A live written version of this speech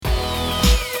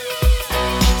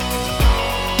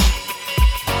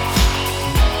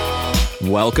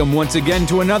Welcome once again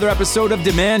to another episode of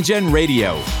Demand Gen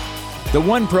Radio, the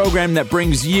one program that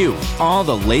brings you all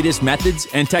the latest methods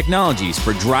and technologies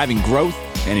for driving growth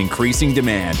and increasing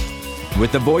demand.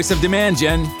 With the voice of Demand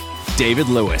Gen, David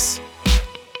Lewis.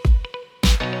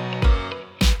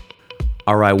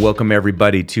 All right, welcome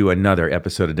everybody to another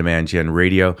episode of Demand Gen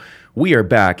Radio. We are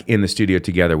back in the studio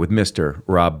together with Mr.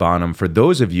 Rob Bonham. For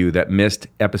those of you that missed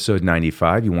episode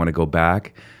 95, you want to go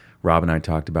back, Rob and I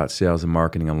talked about sales and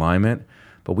marketing alignment,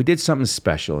 but we did something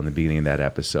special in the beginning of that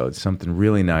episode, something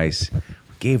really nice. We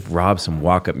gave Rob some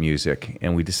walk-up music,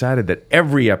 and we decided that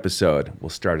every episode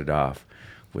we'll start it off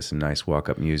with some nice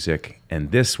walk-up music. And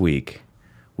this week,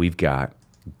 we've got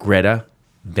Greta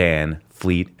Van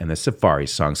Fleet and the Safari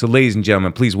song. So ladies and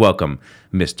gentlemen, please welcome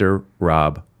Mr.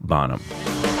 Rob Bonham.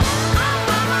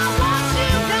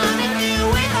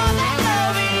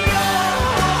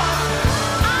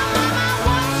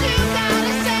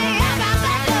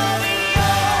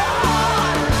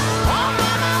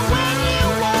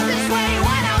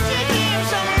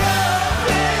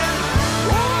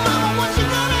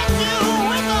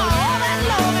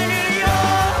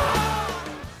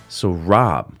 So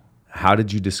Rob, how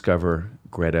did you discover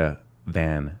Greta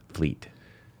Van Fleet?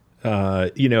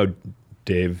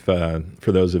 Dave,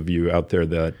 for those of you out there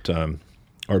that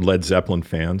are Led Zeppelin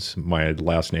fans, my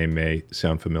last name may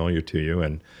sound familiar to you.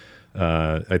 And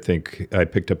I think I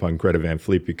picked up on Greta Van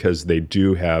Fleet because they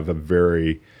do have a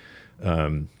very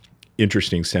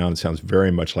interesting sound. It sounds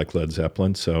very much like Led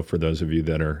Zeppelin. So for those of you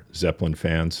that are Zeppelin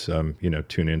fans,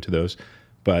 tune into those.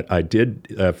 But I did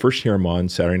first hear them on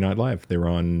Saturday Night Live. They were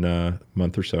on a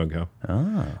month or so ago.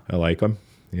 Oh. I like them,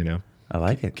 I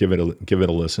like it. Give it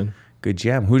a listen. Good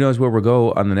jam. Who knows where we'll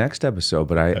go on the next episode,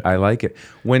 but I like it.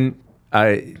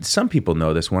 Some people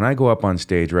know this, when I go up on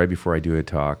stage right before I do a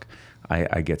talk,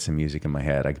 I get some music in my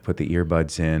head. I put the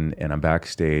earbuds in and I'm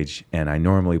backstage and I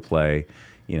normally play,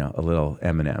 a little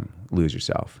Eminem, Lose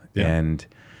Yourself. Yeah. And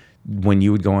when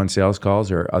you would go on sales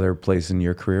calls or other places in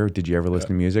your career, did you ever listen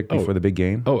to music before the big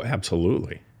game? Oh,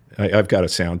 absolutely. I've got a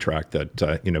soundtrack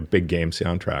that, big game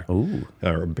soundtrack. Ooh.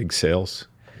 Or big sales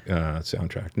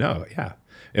soundtrack. No, yeah.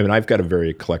 I mean, I've got a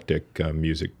very eclectic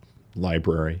music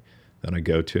library that I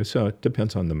go to, so it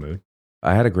depends on the mood.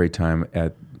 I had a great time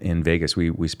in Vegas.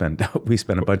 We spent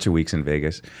a bunch of weeks in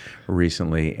Vegas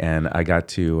recently, and I got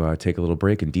to take a little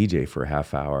break and DJ for a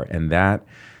half hour, and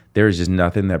there's just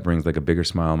nothing that brings like a bigger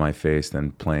smile on my face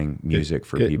than playing music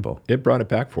for people. It brought it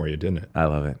back for you, didn't it? I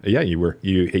love it. Yeah,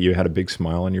 you had a big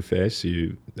smile on your face.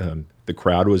 The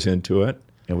crowd was into it.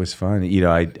 It was fun.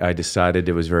 I decided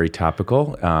it was very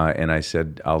topical, and I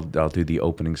said I'll do the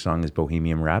opening song as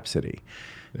Bohemian Rhapsody.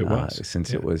 It was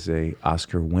It was a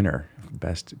Oscar winner,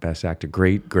 best actor.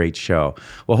 Great show.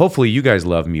 Well, hopefully you guys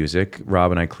love music.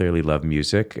 Rob and I clearly love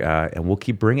music, and we'll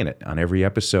keep bringing it on every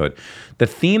episode. The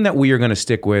theme that we are going to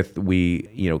stick with,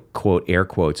 quote air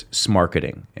quotes,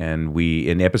 smarketing. And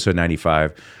in episode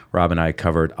 95, Rob and I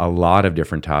covered a lot of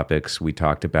different topics. We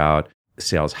talked about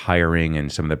sales hiring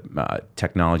and some of the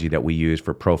technology that we use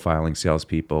for profiling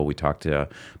salespeople. We talked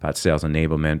about sales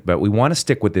enablement, but we want to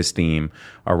stick with this theme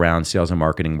around sales and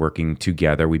marketing working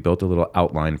together. We built a little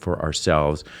outline for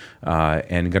ourselves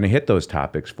and going to hit those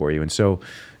topics for you. And so,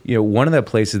 one of the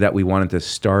places that we wanted to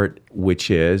start, which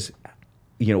is,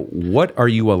 what are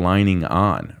you aligning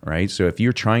on, right? So if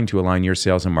you're trying to align your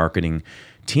sales and marketing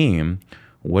team,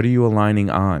 what are you aligning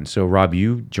on? So, Rob,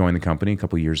 you joined the company a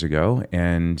couple of years ago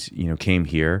and, came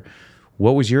here.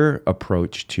 What was your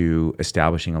approach to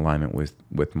establishing alignment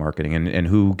with marketing and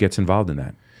who gets involved in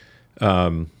that?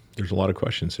 There's a lot of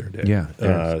questions there, Dave.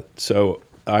 Yeah. So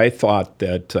I thought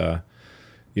that,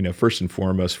 first and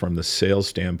foremost, from the sales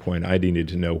standpoint, I needed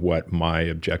to know what my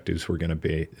objectives were going to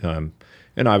be.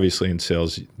 And obviously in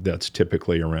sales, that's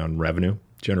typically around revenue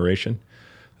generation.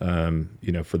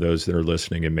 For those that are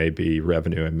listening, it may be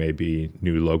revenue, it may be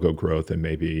new logo growth, it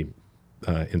may be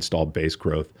installed base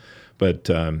growth, but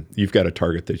you've got a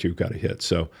target that you've got to hit.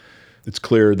 So it's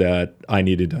clear that I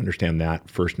needed to understand that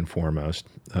first and foremost,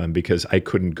 because I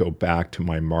couldn't go back to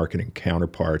my marketing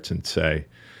counterparts and say,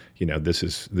 this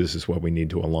is what we need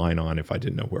to align on if I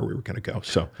didn't know where we were going to go.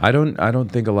 So I don't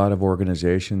think a lot of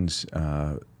organizations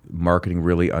marketing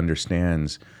really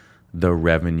understands the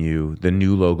revenue, the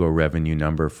new logo revenue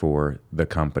number for the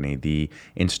company, the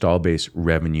install base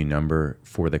revenue number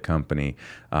for the company,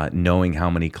 knowing how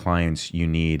many clients you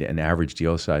need and average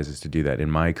deal sizes to do that. In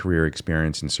my career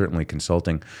experience and certainly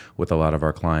consulting with a lot of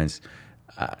our clients,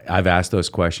 I've asked those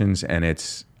questions and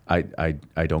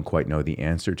I don't quite know the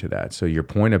answer to that. So your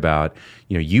point about,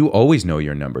 you always know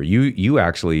your number. You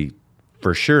actually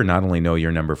for sure not only know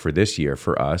your number for this year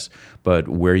for us, but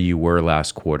where you were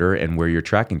last quarter and where you're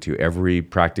tracking to. Every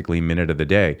practically minute of the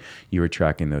day, you were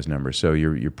tracking those numbers. So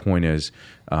your point is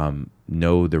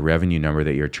know the revenue number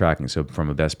that you're tracking. So from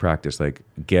a best practice, like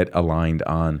get aligned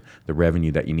on the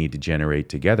revenue that you need to generate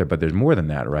together. But there's more than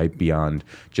that, right? Beyond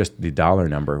just the dollar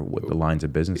number with the lines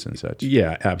of business and such.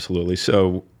 Yeah, absolutely.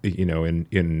 So,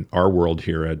 in our world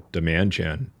here at Demand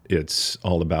Gen, it's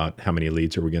all about how many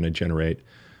leads are we going to generate,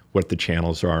 what the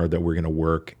channels are that we're going to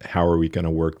work, how are we going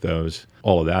to work those.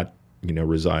 All of that,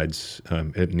 resides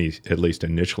at least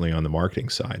initially on the marketing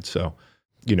side. So,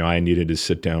 I needed to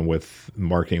sit down with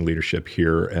marketing leadership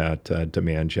here at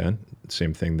Demand Gen,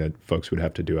 same thing that folks would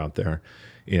have to do out there,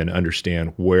 and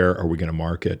understand where are we going to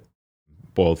market,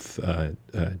 both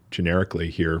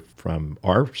generically here from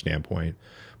our standpoint,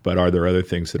 but are there other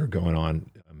things that are going on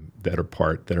that are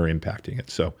impacting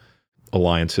it? So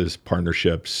alliances,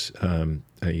 partnerships,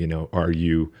 are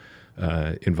you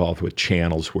involved with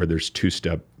channels where there's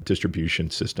two-step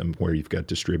distribution system where you've got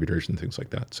distributors and things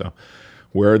like that? So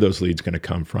where are those leads going to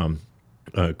come from?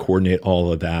 Coordinate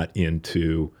all of that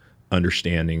into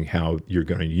understanding how you're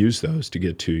going to use those to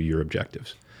get to your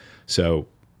objectives. So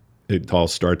it all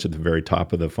starts at the very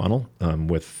top of the funnel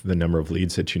with the number of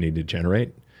leads that you need to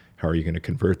generate. How are you going to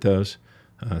convert those?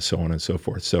 So on and so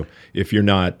forth. So if you're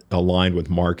not aligned with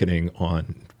marketing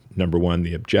on, number one,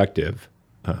 the objective,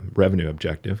 revenue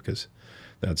objective, because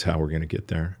that's how we're going to get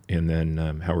there, and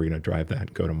then how we're going to drive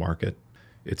that go to market,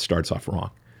 it starts off wrong.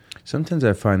 Sometimes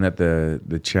I find that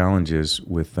the challenges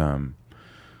with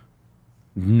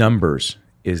numbers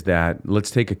is that, let's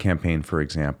take a campaign, for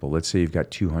example. Let's say you've got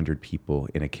 200 people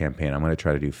in a campaign. I'm going to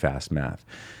try to do fast math.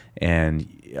 And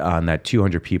on that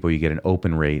 200 people, you get an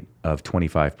open rate of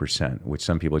 25%, which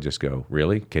some people just go,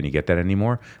 really? Can you get that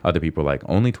anymore? Other people are like,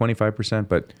 only 25%?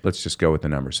 But let's just go with the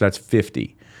number. So that's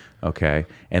 50, okay?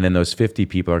 And then those 50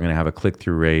 people are going to have a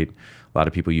click-through rate. A lot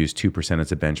of people use 2%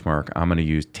 as a benchmark. I'm going to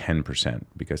use 10%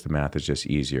 because the math is just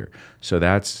easier. So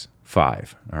that's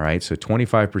 5, all right? So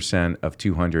 25% of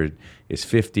 200 is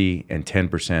 50, and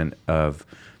 10% of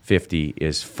 50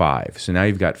 is 5. So now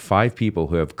you've got 5 people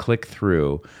who have clicked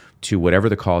through to whatever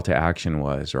the call to action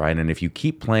was, right? And if you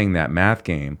keep playing that math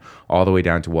game all the way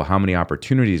down to, well, how many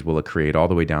opportunities will it create all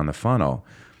the way down the funnel?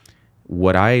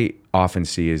 What I often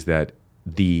see is that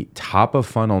the top of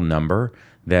funnel number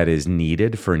that is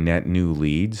needed for net new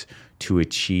leads to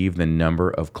achieve the number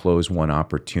of close won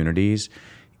opportunities,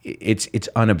 it's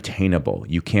unobtainable.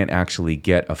 You can't actually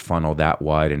get a funnel that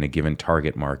wide in a given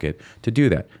target market to do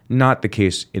that. Not the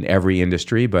case in every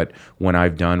industry, but when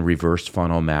I've done reverse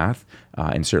funnel math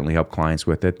and certainly help clients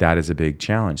with it, that is a big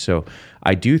challenge. So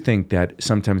I do think that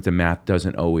sometimes the math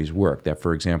doesn't always work. That,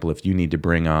 for example, if you need to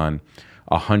bring on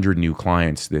 100 new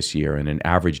clients this year and an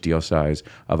average deal size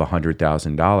of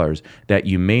 $100,000, that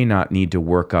you may not need to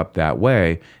work up that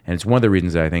way. And it's one of the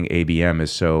reasons that I think ABM is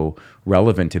so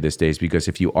relevant to this day, is because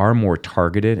if you are more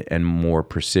targeted and more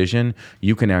precision,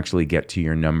 you can actually get to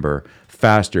your number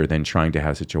faster than trying to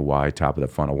have such a wide top of the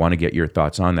funnel. I want to get your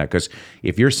thoughts on that, because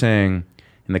if you're saying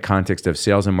in the context of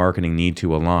sales and marketing need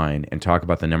to align and talk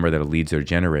about the number of leads that are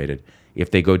generated,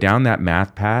 if they go down that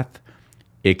math path,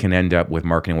 it can end up with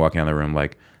marketing walking out of the room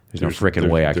like, there's no freaking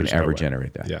way I can ever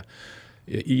generate that. Yeah.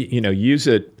 Use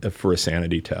it for a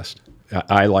sanity test.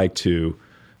 I like to,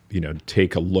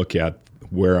 take a look at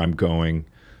where I'm going,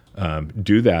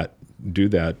 do that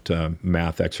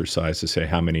math exercise to say,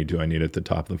 how many do I need at the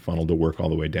top of the funnel to work all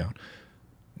the way down?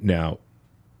 Now,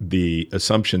 the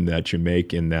assumption that you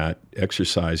make in that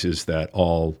exercise is that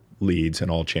all leads and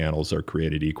all channels are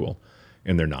created equal,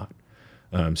 and they're not.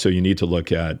 So you need to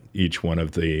look at each one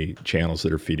of the channels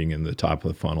that are feeding in the top of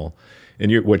the funnel.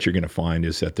 And what you're going to find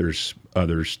is that there's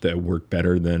others that work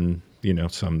better than,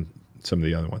 some of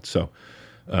the other ones. So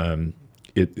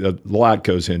a lot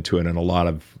goes into it, and a lot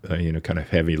of, kind of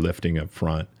heavy lifting up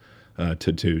front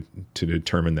to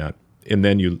determine that. And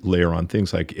then you layer on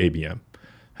things like ABM.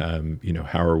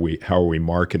 How are we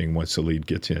marketing once the lead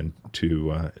gets into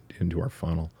our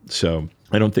funnel? So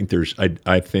I don't think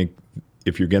I think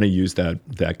if you're going to use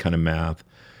that kind of math,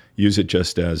 use it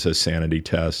just as a sanity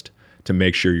test to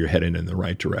make sure you're heading in the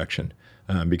right direction,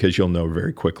 because you'll know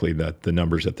very quickly that the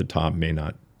numbers at the top may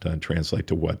not translate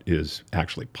to what is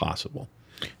actually possible.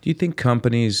 Do you think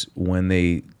companies, when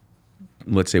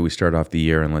let's say we start off the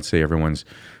year and let's say everyone's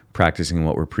practicing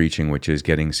what we're preaching, which is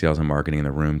getting sales and marketing in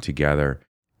the room together,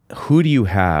 who do you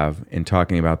have in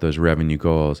talking about those revenue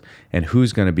goals, and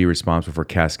who's going to be responsible for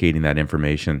cascading that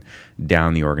information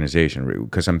down the organization?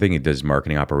 Because I'm thinking, does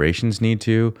marketing operations need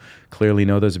to clearly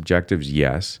know those objectives?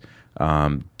 Yes.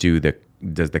 Do the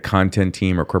does the content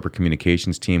team or corporate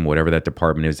communications team, whatever that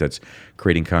department is that's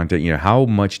creating content, how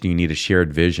much do you need a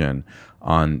shared vision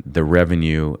on the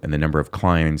revenue and the number of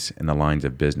clients and the lines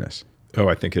of business? Oh,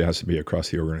 I think it has to be across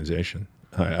the organization.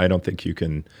 I don't think you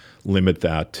can limit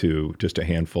that to just a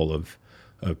handful of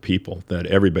people, that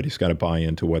everybody's got to buy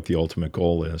into what the ultimate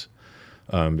goal is,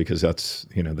 because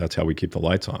that's how we keep the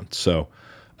lights on. So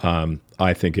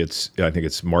I think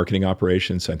it's marketing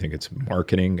operations. I think it's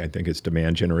marketing. I think it's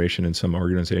demand generation in some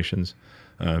organizations.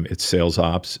 It's sales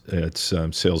ops. It's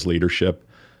sales leadership,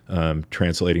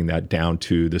 translating that down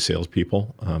to the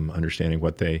salespeople, understanding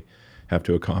what they have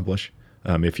to accomplish.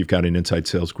 If you've got an inside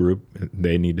sales group,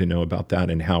 they need to know about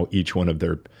that and how each one of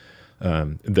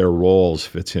their roles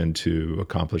fits into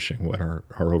accomplishing what our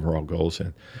overall goals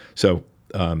are. So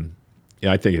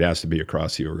I think it has to be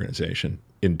across the organization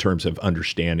in terms of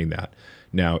understanding that.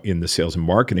 Now, in the sales and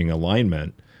marketing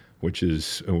alignment, which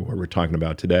is what we're talking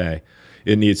about today,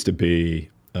 it needs to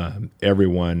be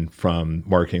everyone from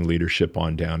marketing leadership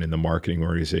on down in the marketing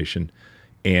organization,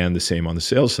 and the same on the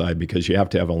sales side, because you have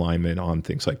to have alignment on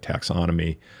things like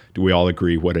taxonomy. Do we all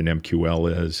agree what an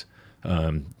MQL is,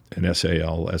 an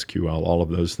SAL, SQL, all of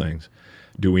those things?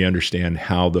 Do we understand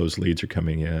how those leads are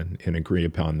coming in and agree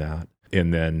upon that?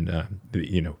 And then,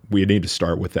 we need to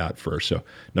start with that first. So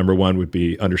number one would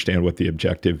be understand what the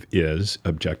objectives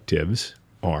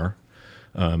are,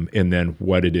 and then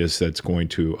what it is that's going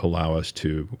to allow us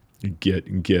to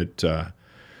get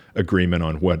agreement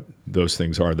on what those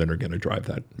things are that are going to drive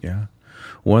that. Yeah.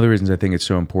 One of the reasons I think it's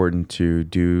so important to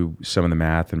do some of the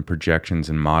math and projections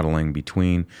and modeling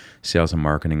between sales and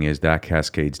marketing is that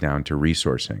cascades down to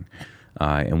resourcing.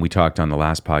 And we talked on the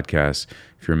last podcast,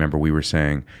 if you remember, we were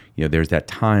saying, there's that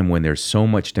time when there's so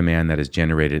much demand that is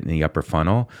generated in the upper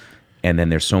funnel, and then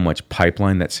there's so much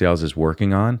pipeline that sales is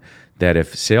working on, that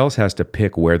if sales has to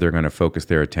pick where they're going to focus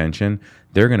their attention,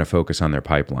 they're going to focus on their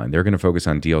pipeline. They're going to focus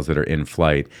on deals that are in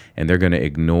flight, and they're going to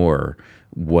ignore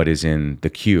what is in the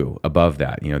queue above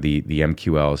that, the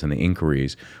MQLs and the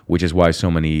inquiries, which is why so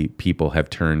many people have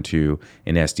turned to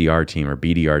an SDR team or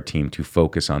BDR team to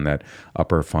focus on that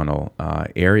upper funnel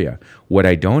area. What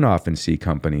I don't often see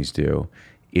companies do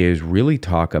is really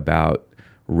talk about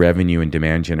revenue and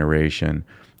demand generation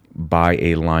by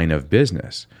a line of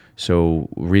business. So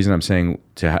the reason I'm saying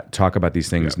to talk about these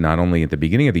things not only at the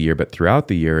beginning of the year, but throughout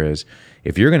the year is,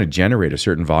 if you're going to generate a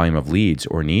certain volume of leads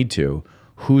or need to,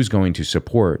 who's going to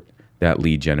support that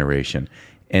lead generation?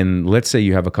 And let's say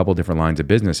you have a couple different lines of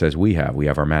business, as we have. We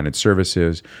have our managed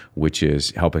services, which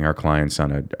is helping our clients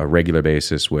on a regular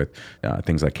basis with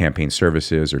things like campaign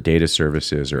services or data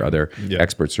services or other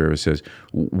expert services.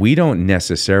 We don't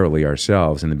necessarily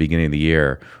ourselves in the beginning of the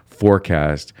year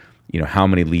forecast how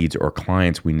many leads or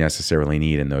clients we necessarily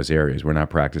need in those areas. We're not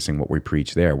practicing what we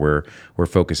preach there. We're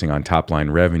focusing on top line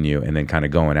revenue and then kind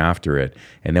of going after it.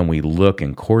 And then we look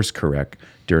and course correct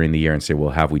during the year and say,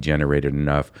 well, have we generated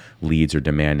enough leads or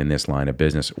demand in this line of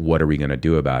business? What are we going to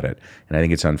do about it? And I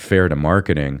think it's unfair to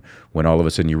marketing when all of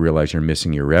a sudden you realize you're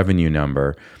missing your revenue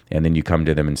number, and then you come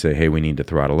to them and say, hey, we need to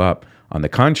throttle up. On the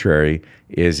contrary,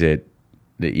 is it,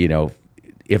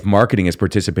 if marketing is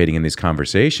participating in these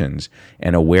conversations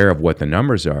and aware of what the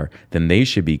numbers are, then they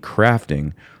should be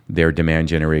crafting their demand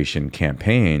generation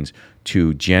campaigns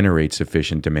to generate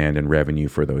sufficient demand and revenue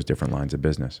for those different lines of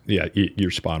business. Yeah,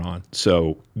 you're spot on.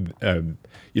 So,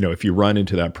 if you run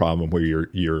into that problem where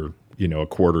you're a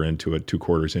quarter into it, 2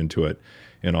 quarters into it,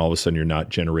 and all of a sudden you're not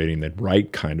generating the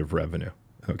right kind of revenue,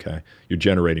 okay? You're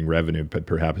generating revenue, but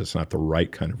perhaps it's not the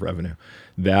right kind of revenue.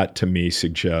 That, to me,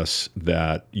 suggests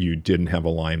that you didn't have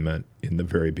alignment in the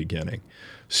very beginning.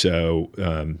 So,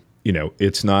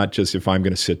 it's not just if I'm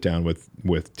going to sit down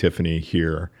with Tiffany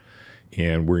here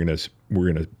and we're going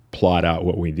to plot out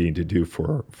what we need to do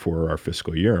for our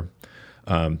fiscal year.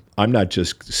 I'm not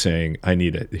just saying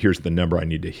here's the number I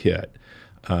need to hit.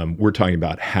 We're talking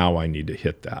about how I need to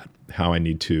hit that, how I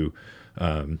need to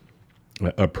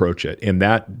approach it. And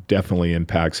that definitely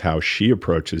impacts how she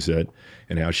approaches it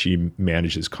and how she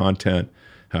manages content,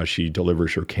 how she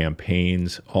delivers her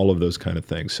campaigns, all of those kind of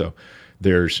things. So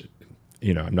there's,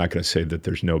 I'm not going to say that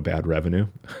there's no bad revenue,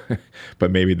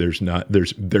 but maybe there's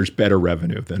better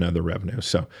revenue than other revenue.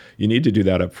 So you need to do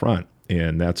that up front.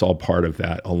 And that's all part of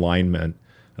that alignment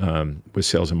with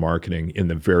sales and marketing in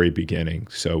the very beginning.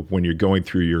 So when you're going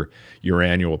through your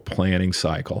annual planning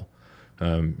cycle,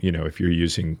 if you're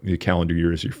using the calendar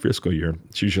year as your fiscal year,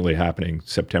 it's usually happening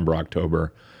September,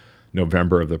 October,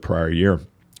 November of the prior year.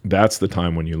 That's the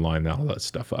time when you line all that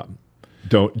stuff up.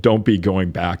 Don't be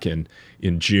going back in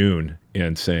June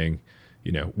and saying,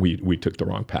 we took the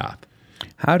wrong path.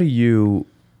 How do you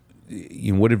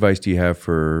what advice do you have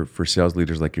for sales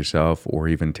leaders like yourself, or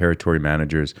even territory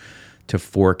managers, to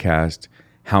forecast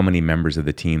how many members of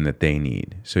the team that they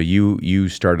need? So you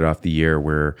started off the year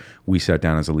where we sat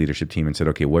down as a leadership team and said,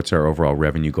 okay, what's our overall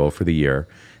revenue goal for the year?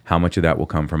 How much of that will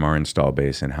come from our install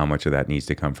base, and how much of that needs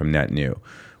to come from net new?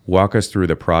 Walk us through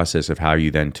the process of how you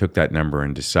then took that number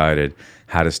and decided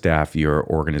how to staff your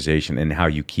organization, and how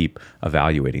you keep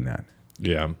evaluating that.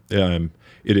 Yeah,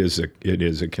 it is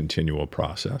a continual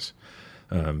process,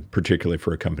 particularly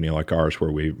for a company like ours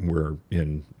where we're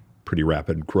in pretty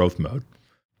rapid growth mode.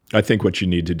 I think what you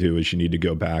need to do is you need to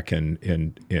go back and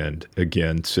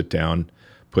again sit down,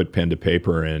 put pen to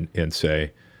paper, and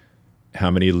say, how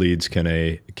many leads can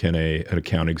an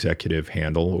account executive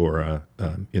handle, or a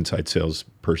inside sales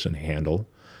person handle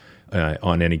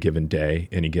on any given day,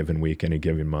 any given week, any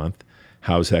given month?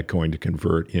 How is that going to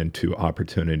convert into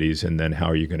opportunities? And then how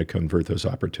are you going to convert those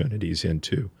opportunities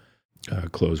into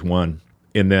close one?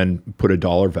 And then put a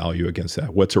dollar value against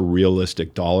that. What's a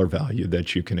realistic dollar value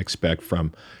that you can expect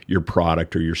from your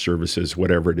product or your services,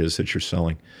 whatever it is that you're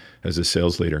selling as a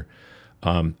sales leader?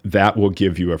 That will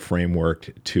give you a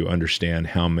framework to understand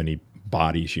how many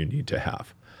bodies you need to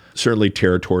have. Certainly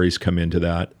territories come into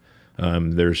that.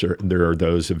 There are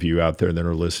those of you out there that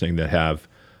are listening that have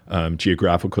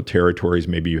geographical territories.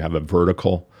 Maybe you have a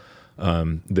vertical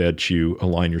that you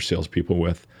align your salespeople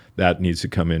with. That needs to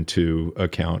come into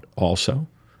account also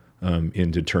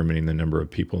in determining the number of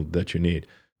people that you need.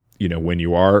 When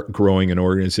you are growing an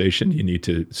organization, you need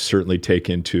to certainly take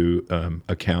into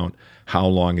account how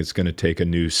long it's going to take a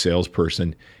new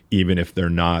salesperson, even if they're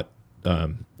not,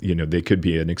 they could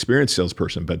be an experienced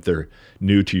salesperson, but they're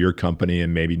new to your company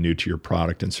and maybe new to your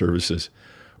product and services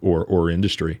or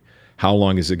industry. How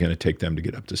long is it going to take them to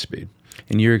get up to speed?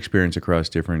 In your experience across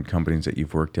different companies that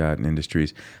you've worked at and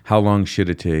industries, how long should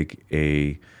it take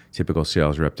a typical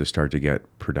sales rep to start to get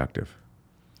productive?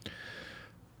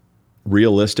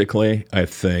 Realistically, I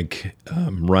think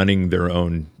running their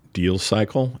own deal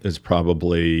cycle is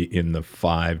probably in the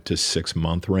 5 to 6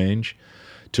 month range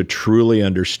to truly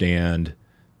understand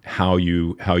how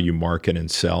you market and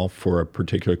sell for a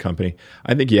particular company.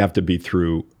 I think you have to be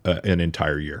through an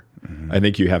entire year. Mm-hmm. I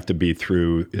think you have to be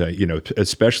through,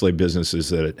 especially businesses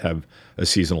that have a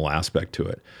seasonal aspect to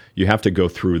it. You have to go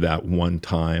through that one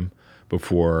time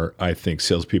before I think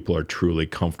salespeople are truly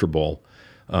comfortable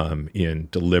in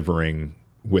delivering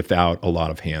without a lot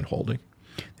of hand-holding.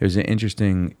 There's an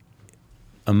interesting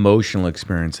emotional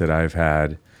experience that I've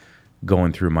had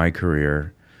going through my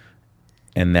career,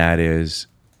 and that is,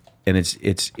 and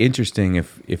it's interesting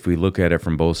if we look at it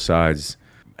from both sides,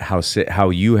 how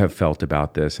you have felt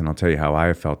about this, and I'll tell you how I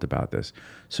have felt about this.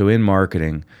 So in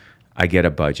marketing, I get a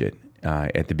budget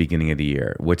at the beginning of the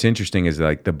year. What's interesting is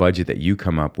like the budget that you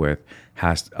come up with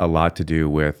has a lot to do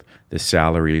with the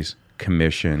salaries,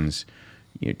 commissions,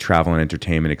 travel and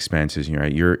entertainment expenses.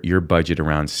 Right? Your budget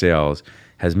around sales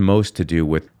has most to do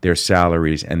with their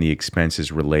salaries and the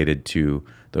expenses related to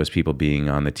those people being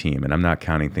on the team. And I'm not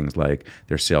counting things like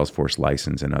their Salesforce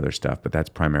license and other stuff, but that's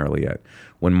primarily it.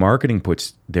 When marketing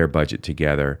puts their budget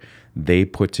together, they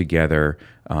put together,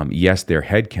 yes, their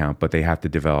headcount, but they have to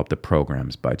develop the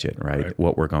program's budget, right?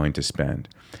 What we're going to spend.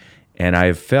 And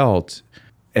I've felt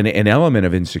an element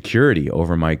of insecurity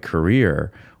over my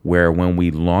career where when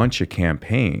we launch a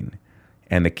campaign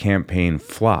and the campaign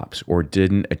flops or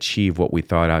didn't achieve what we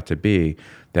thought out to be,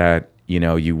 that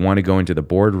you want to go into the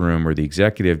boardroom or the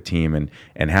executive team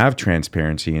and have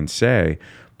transparency and say,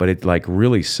 but it like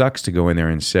really sucks to go in there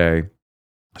and say,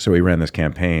 so we ran this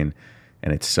campaign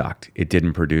and it sucked. It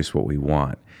didn't produce what we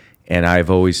want. And I've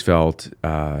always felt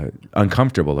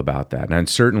uncomfortable about that. And I'm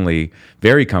certainly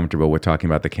very comfortable with talking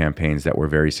about the campaigns that were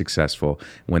very successful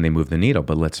when they moved the needle.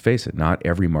 But let's face it, not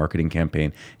every marketing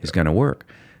campaign is going to work.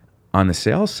 On the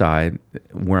sales side,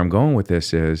 where I'm going with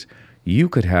this is you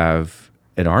could have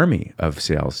an army of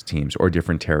sales teams or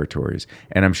different territories.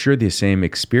 And I'm sure the same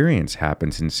experience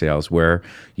happens in sales where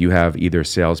you have either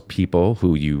salespeople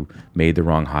who you made the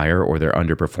wrong hire or they're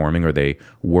underperforming or they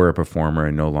were a performer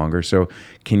and no longer. So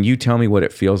can you tell me what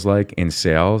it feels like in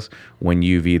sales when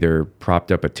you've either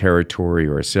propped up a territory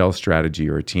or a sales strategy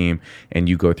or a team and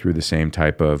you go through the same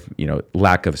type of,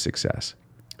 lack of success?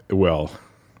 Well,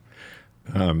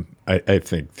 I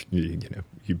think,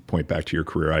 you point back to your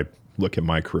career. I look at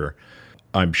my career.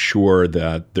 I'm sure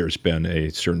that there's been a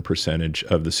certain percentage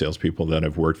of the salespeople that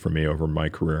have worked for me over my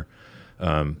career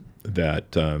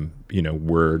that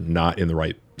were not in the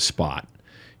right spot.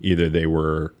 Either they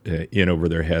were in over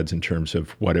their heads in terms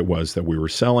of what it was that we were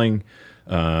selling.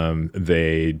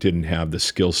 They didn't have the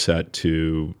skill set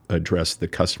to address the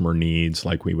customer needs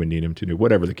like we would need them to do,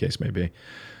 whatever the case may be.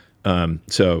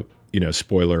 So,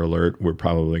 spoiler alert, we're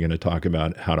probably going to talk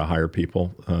about how to hire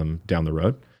people down the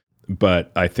road.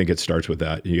 But I think it starts with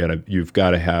that. You've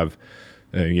got to have,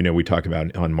 we talk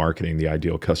about on marketing, the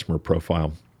ideal customer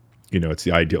profile. It's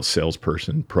the ideal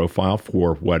salesperson profile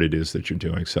for what it is that you're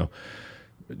doing. So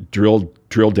drill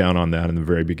down on that in the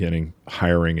very beginning.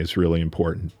 Hiring is really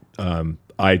important.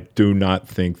 I do not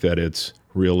think that it's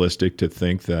realistic to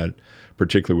think that,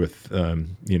 particularly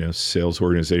with sales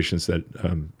organizations that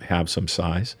have some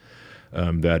size,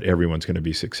 that everyone's going to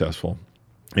be successful.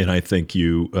 And I think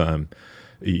you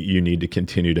need to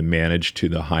continue to manage to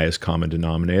the highest common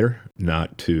denominator,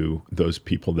 not to those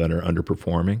people that are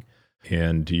underperforming.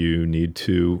 And you need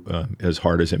to, as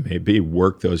hard as it may be,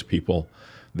 work those people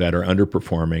that are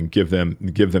underperforming, give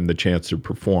them the chance to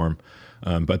perform.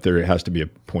 But there has to be a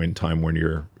point in time when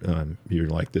you're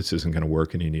like, this isn't going to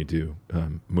work, and you need to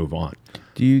move on.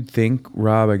 Do you think,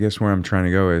 Rob, I guess where I'm trying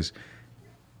to go is,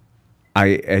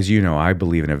 as you know, I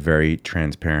believe in a very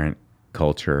transparent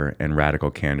culture and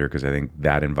radical candor, because I think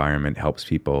that environment helps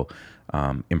people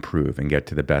improve and get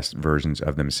to the best versions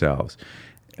of themselves.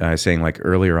 Saying like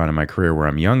earlier on in my career where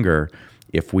I'm younger,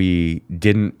 if we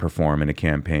didn't perform in a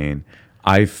campaign,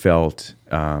 I felt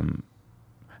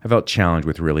challenged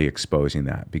with really exposing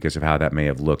that because of how that may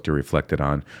have looked or reflected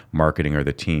on marketing or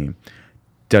the team.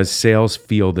 Does sales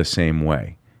feel the same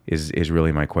way? Is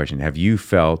really my question. Have you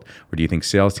felt, or do you think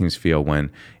sales teams feel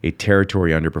when a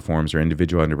territory underperforms or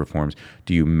individual underperforms?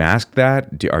 Do you mask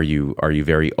that? Are you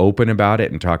very open about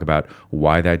it and talk about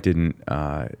why that didn't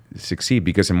succeed?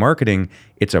 Because in marketing,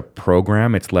 it's a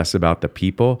program. It's less about the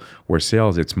people. Where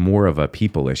sales, it's more of a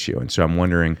people issue. And so I'm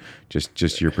wondering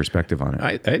just your perspective on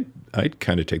it. I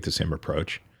kind of take the same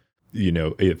approach.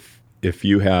 If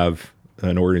you have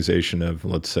an organization of,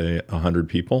 let's say, 100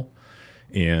 people,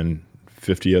 and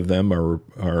 50 of them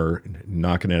are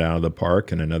knocking it out of the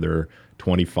park, and another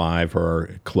 25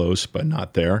 are close but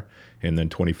not there, and then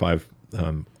 25%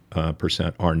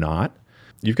 are not.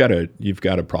 You've got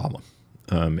a problem,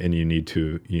 and you need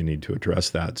to address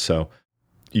that. So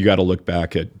you got to look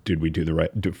back at,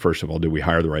 first of all, did we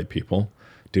hire the right people?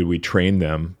 Did we train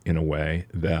them in a way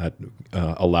that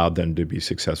allowed them to be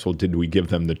successful? Did we give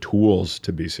them the tools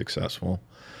to be successful?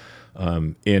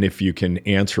 And if you can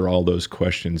answer all those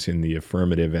questions in the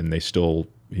affirmative and they still,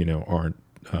 aren't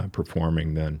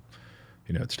performing, then,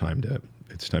 it's time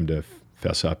to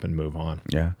fess up and move on.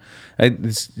 Yeah.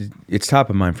 It's top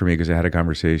of mind for me because I had a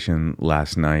conversation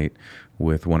last night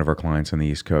with one of our clients on the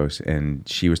East Coast, and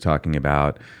she was talking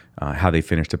about how they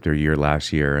finished up their year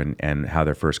last year and how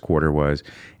their first quarter was.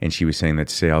 And she was saying that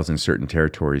sales in certain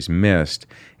territories missed.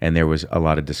 And there was a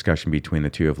lot of discussion between the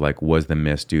two of like, was the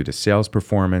miss due to sales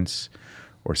performance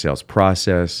or sales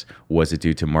process? Was it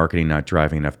due to marketing not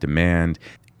driving enough demand?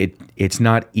 It's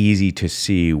not easy to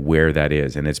see where that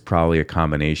is, and it's probably a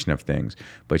combination of things.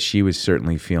 But she was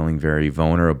certainly feeling very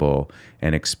vulnerable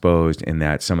and exposed in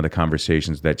that some of the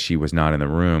conversations that she was not in the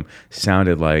room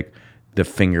sounded like the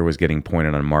finger was getting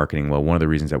pointed on marketing. Well, one of the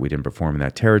reasons that we didn't perform in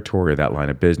that territory or that line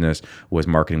of business was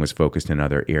marketing was focused in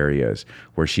other areas,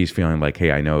 where she's feeling like,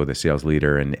 hey, I know the sales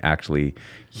leader and actually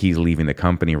he's leaving the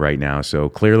company right now. So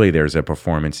clearly there's a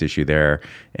performance issue there.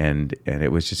 And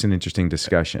it was just an interesting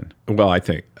discussion. Well, I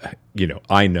think,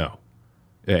 I know,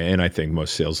 and I think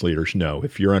most sales leaders know,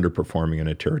 if you're underperforming in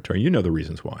a territory, you know the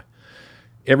reasons why.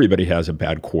 Everybody has a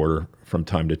bad quarter from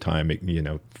time to time,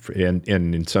 and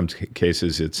in some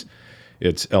cases it's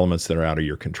elements that are out of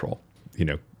your control.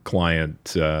 Client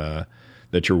that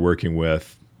you're working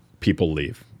with, people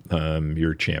leave,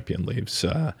 your champion leaves,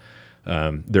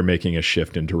 they're making a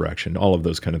shift in direction. All of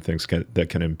those kind of things that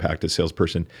can impact a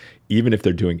salesperson, even if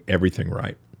they're doing everything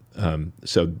right.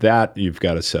 So that you've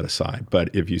got to set aside.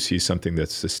 But if you see something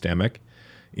that's systemic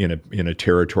in a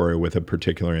territory with a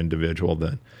particular individual,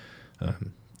 then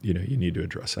you need to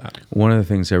address that. One of the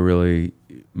things I really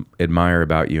admire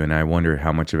about you, and I wonder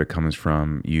how much of it comes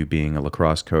from you being a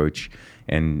lacrosse coach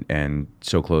and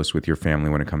so close with your family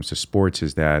when it comes to sports,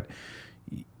 is that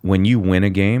when you win a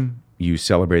game, you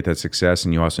celebrate that success,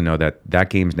 and you also know that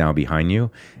that game's now behind you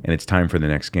and it's time for the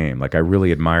next game. Like, I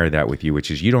really admire that with you,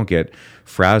 which is you don't get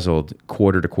frazzled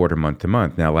quarter to quarter, month to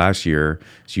month. Now, last year,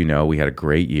 as you know, we had a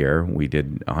great year. We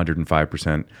did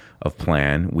 105% of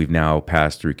plan. We've now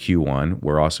passed through Q1.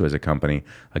 We're also, as a company,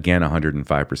 again,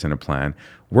 105% of plan.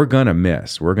 We're going to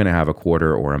miss. We're going to have a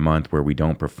quarter or a month where we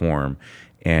don't perform.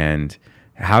 And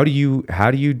how do you,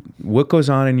 what goes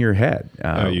on in your head?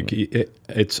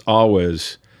 It's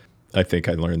always, I think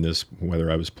I learned this whether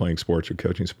I was playing sports or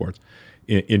coaching sports.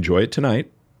 Enjoy it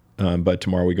tonight, but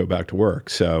tomorrow we go back to work.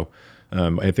 So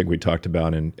I think we talked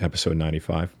about in episode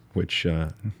 95, which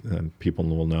people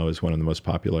will know is one of the most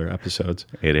popular episodes.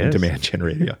 It is. In Demand Gen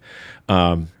Radio.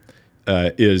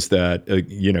 Is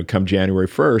that, come January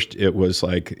 1st, it was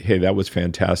like, hey, that was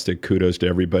fantastic. Kudos to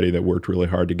everybody that worked really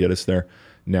hard to get us there.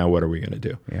 Now what are we going to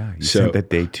do? Yeah, you said that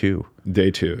day two.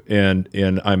 Day two. And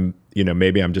I'm,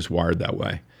 maybe I'm just wired that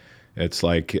way. It's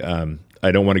like,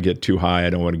 I don't want to get too high. I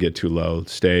don't want to get too low.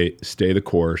 Stay the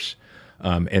course,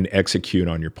 and execute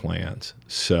on your plans.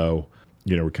 So,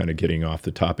 we're kind of getting off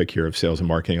the topic here of sales and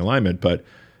marketing alignment, but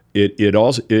it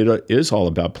is all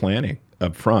about planning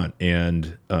up front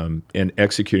and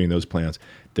executing those plans.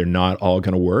 They're not all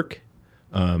going to work.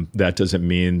 That doesn't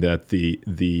mean that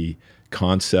the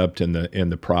concept and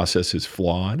the process is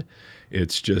flawed.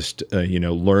 It's just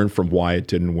learn from why it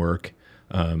didn't work,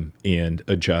 and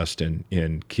adjust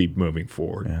and keep moving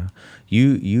forward. Yeah,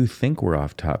 you think we're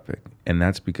off topic, and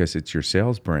that's because it's your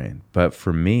sales brain. But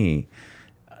for me,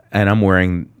 and I'm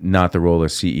wearing not the role of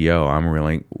CEO, I'm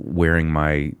really wearing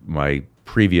my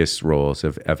previous roles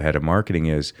of head of marketing.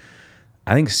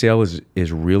 I think sales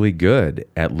is really good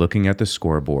at looking at the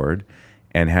scoreboard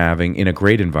and having, in a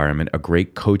great environment, a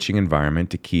great coaching environment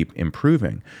to keep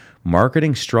improving.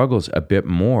 Marketing struggles a bit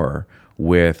more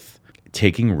with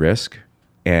taking risk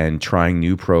and trying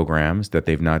new programs that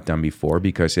they've not done before,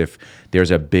 because if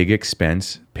there's a big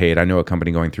expense paid, I know a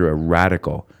company going through a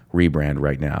radical rebrand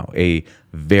right now, a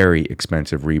very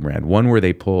expensive rebrand, one where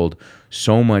they pulled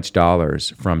so much dollars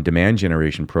from demand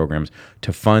generation programs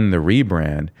to fund the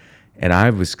rebrand. And I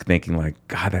was thinking like,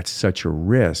 God, that's such a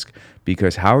risk,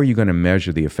 because how are you going to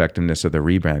measure the effectiveness of the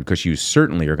rebrand? Because you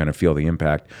certainly are going to feel the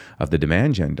impact of the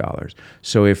demand gen dollars.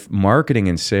 So if marketing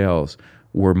and sales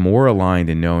were more aligned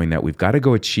in knowing that we've got to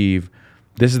go achieve,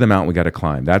 this is the mountain we got to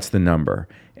climb, that's the number.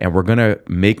 And we're going to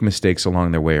make mistakes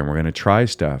along the way, and we're going to try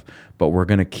stuff, but we're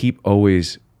going to keep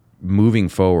always moving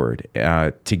forward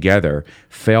together,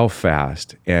 fail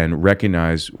fast, and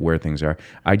recognize where things are.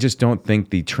 I just don't think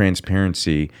the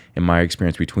transparency, in my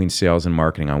experience, between sales and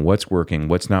marketing on what's working,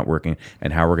 what's not working,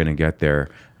 and how we're going to get there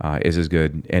is as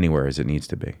good anywhere as it needs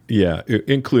to be. Yeah,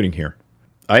 including here.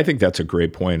 I think that's a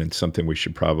great point, and something we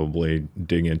should probably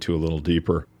dig into a little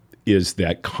deeper, is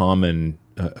that common,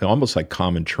 almost like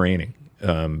common training,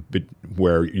 but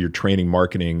where you're training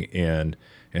marketing and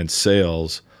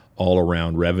sales all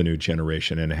around revenue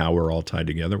generation and how we're all tied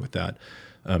together with that.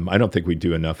 I don't think we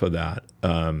do enough of that.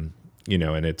 And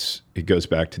it goes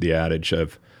back to the adage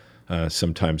of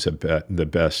sometimes the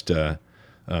best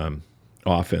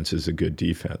offense is a good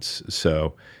defense.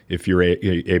 So if you're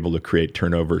able to create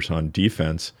turnovers on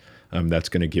defense, that's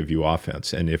going to give you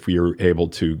offense. And if you're able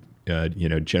to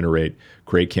generate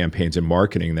great campaigns in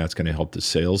marketing, that's going to help the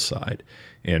sales side.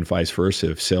 And vice versa,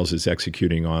 if sales is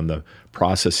executing on the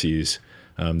processes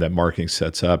that marketing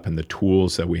sets up and the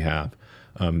tools that we have,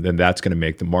 then that's going to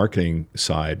make the marketing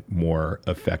side more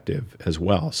effective as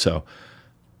well. So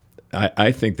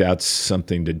I think that's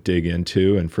something to dig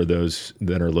into. And for those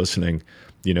that are listening,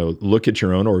 look at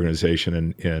your own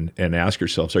organization and ask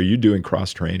yourselves, are you doing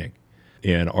cross-training?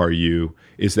 And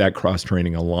is that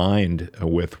cross-training aligned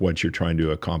with what you're trying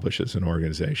to accomplish as an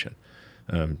organization?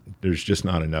 There's just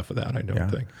not enough of that, I don't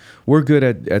think. We're good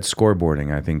at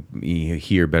scoreboarding. I think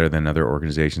here better than other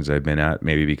organizations I've been at,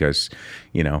 maybe because,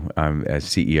 I'm as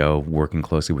CEO working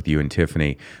closely with you and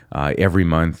Tiffany. Every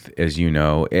month, as you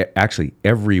know, actually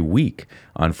every week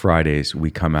on Fridays, we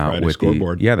come out Friday with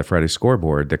scoreboard. the Friday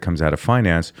scoreboard that comes out of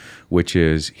finance, which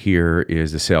is, here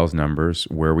is the sales numbers,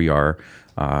 where we are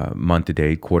month to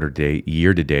date, quarter to date,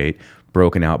 year to date,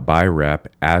 broken out by rep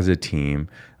as a team.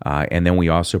 And then we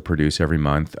also produce every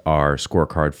month our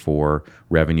scorecard for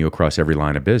revenue across every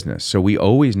line of business. So we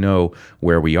always know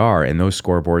where we are, and those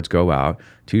scoreboards go out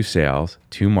to sales,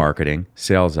 to marketing,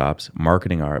 sales ops,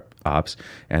 marketing ops,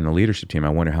 and the leadership team. I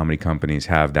wonder how many companies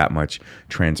have that much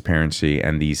transparency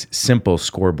and these simple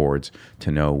scoreboards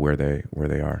to know where they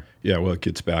are. Yeah, well, it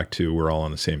gets back to we're all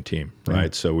on the same team,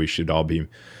 right? So we should all be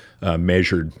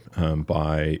measured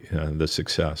by the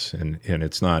success, and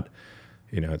it's not,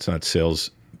 it's not sales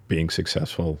being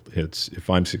successful. It's if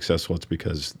I'm successful, it's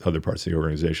because other parts of the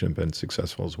organization have been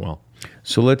successful as well.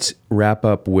 So let's wrap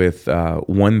up with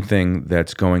one thing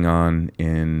that's going on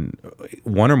in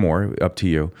one or more, up to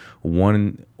you,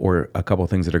 one or a couple of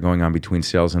things that are going on between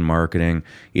sales and marketing,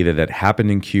 either that happened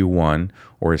in Q1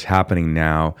 or is happening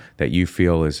now that you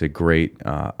feel is a great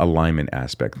alignment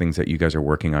aspect, things that you guys are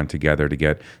working on together to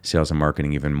get sales and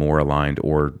marketing even more aligned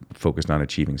or focused on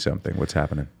achieving something. What's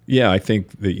happening? Yeah, I think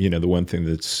that, the one thing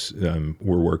that's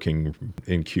we're working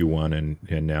in Q1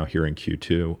 and now here in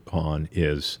Q2 on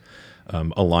is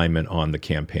alignment on the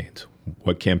campaigns.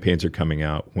 What campaigns are coming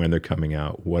out, when they're coming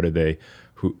out,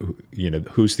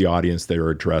 who's the audience they're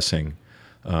addressing,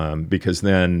 because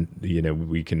then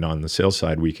we can, on the sales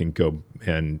side, we can go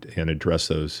and address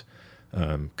those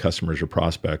customers or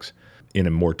prospects in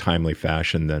a more timely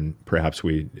fashion than perhaps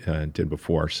we did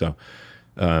before. So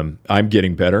I'm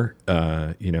getting better,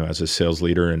 as a sales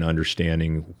leader, and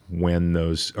understanding when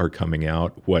those are coming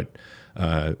out,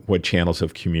 what channels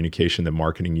of communication the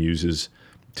marketing uses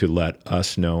to let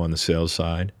us know on the sales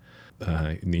side,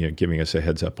 giving us a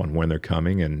heads up on when they're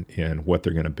coming and what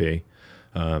they're going to be.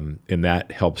 And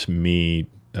that helps me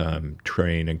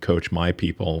train and coach my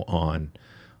people on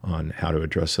how to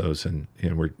address those, and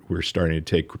we're starting to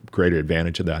take greater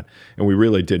advantage of that. And we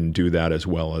really didn't do that as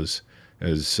well as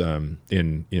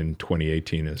in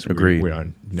 2018 as we're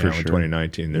on now in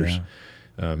 2019. There's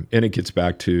and it gets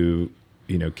back to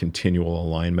continual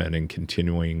alignment and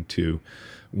continuing to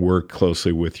work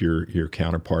closely with your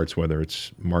counterparts, whether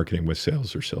it's marketing with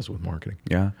sales or sales with marketing.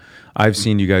 Yeah, I've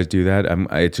seen you guys do that.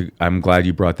 I'm glad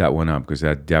you brought that one up, because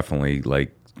that definitely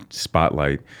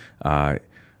spotlight.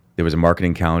 There was a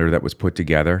marketing calendar that was put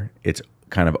together. It's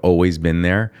kind of always been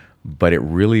there, but it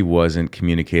really wasn't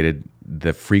communicated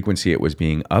the frequency it was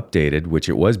being updated, which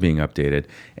it was being updated,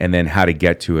 and then how to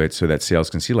get to it so that sales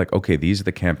can see okay, these are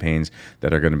the campaigns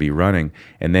that are going to be running.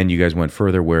 And then you guys went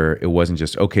further where it wasn't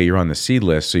just, okay, you're on the seed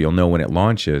list so you'll know when it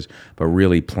launches, but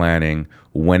really planning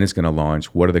when it's going to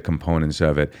launch, what are the components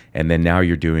of it, and then now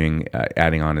you're doing,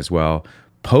 adding on as well,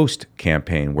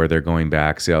 post-campaign, where they're going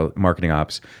back, sales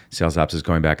ops is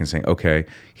going back and saying, okay,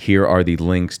 here are the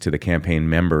links to the campaign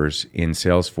members in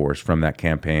Salesforce from that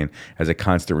campaign as a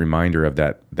constant reminder of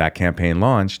that campaign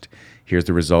launched. Here's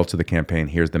the results of the campaign.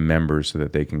 Here's the members so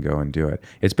that they can go and do it.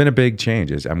 It's been a big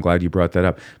change. I'm glad you brought that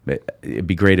up. It'd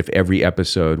be great if every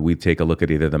episode we take a look at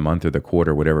either the month or the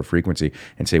quarter, whatever frequency,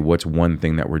 and say what's one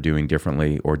thing that we're doing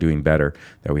differently or doing better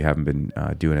that we haven't been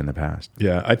doing in the past.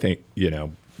 Yeah, I think,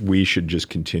 we should just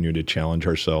continue to challenge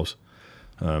ourselves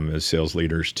as sales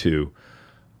leaders to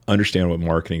understand what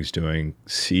marketing is doing,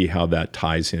 see how that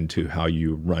ties into how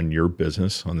you run your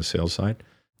business on the sales side.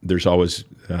 There's always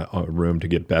room to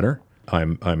get better.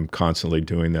 I'm constantly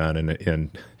doing that, and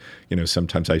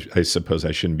sometimes I suppose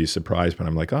I shouldn't be surprised, but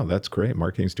I'm like, oh, that's great,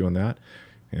 marketing's doing that.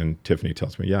 And Tiffany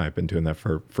tells me, yeah, I've been doing that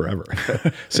for forever.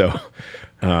 So,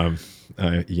 I'm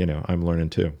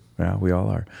learning too. Yeah, we all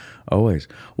are. Always.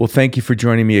 Well, thank you for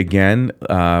joining me again.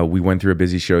 We went through a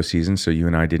busy show season, so you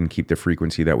and I didn't keep the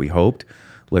frequency that we hoped.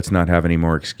 Let's not have any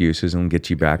more excuses and get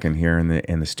you back in here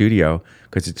in the studio,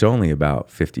 because it's only about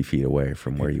 50 feet away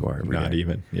from where you are every day. Not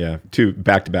even. Yeah. 2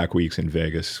 back-to-back weeks in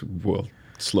Vegas will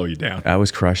slow you down. I was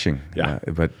crushing. Yeah.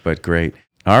 But great.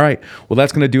 All right. Well,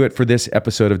 that's going to do it for this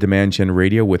episode of Demand Gen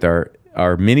Radio with our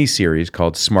mini series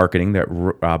called Smarketing that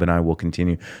Rob and I will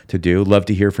continue to do. Love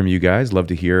to hear from you guys. Love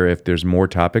to hear if there's more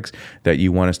topics that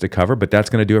you want us to cover. But that's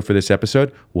going to do it for this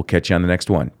episode. We'll catch you on the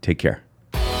next one. Take care.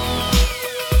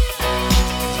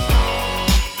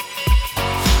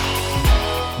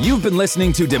 You've been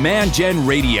listening to Demand Gen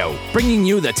Radio, bringing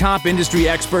you the top industry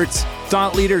experts,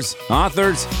 thought leaders,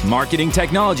 authors, marketing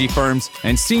technology firms,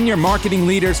 and senior marketing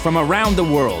leaders from around the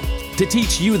world to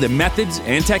teach you the methods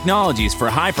and technologies for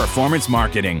high-performance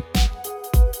marketing.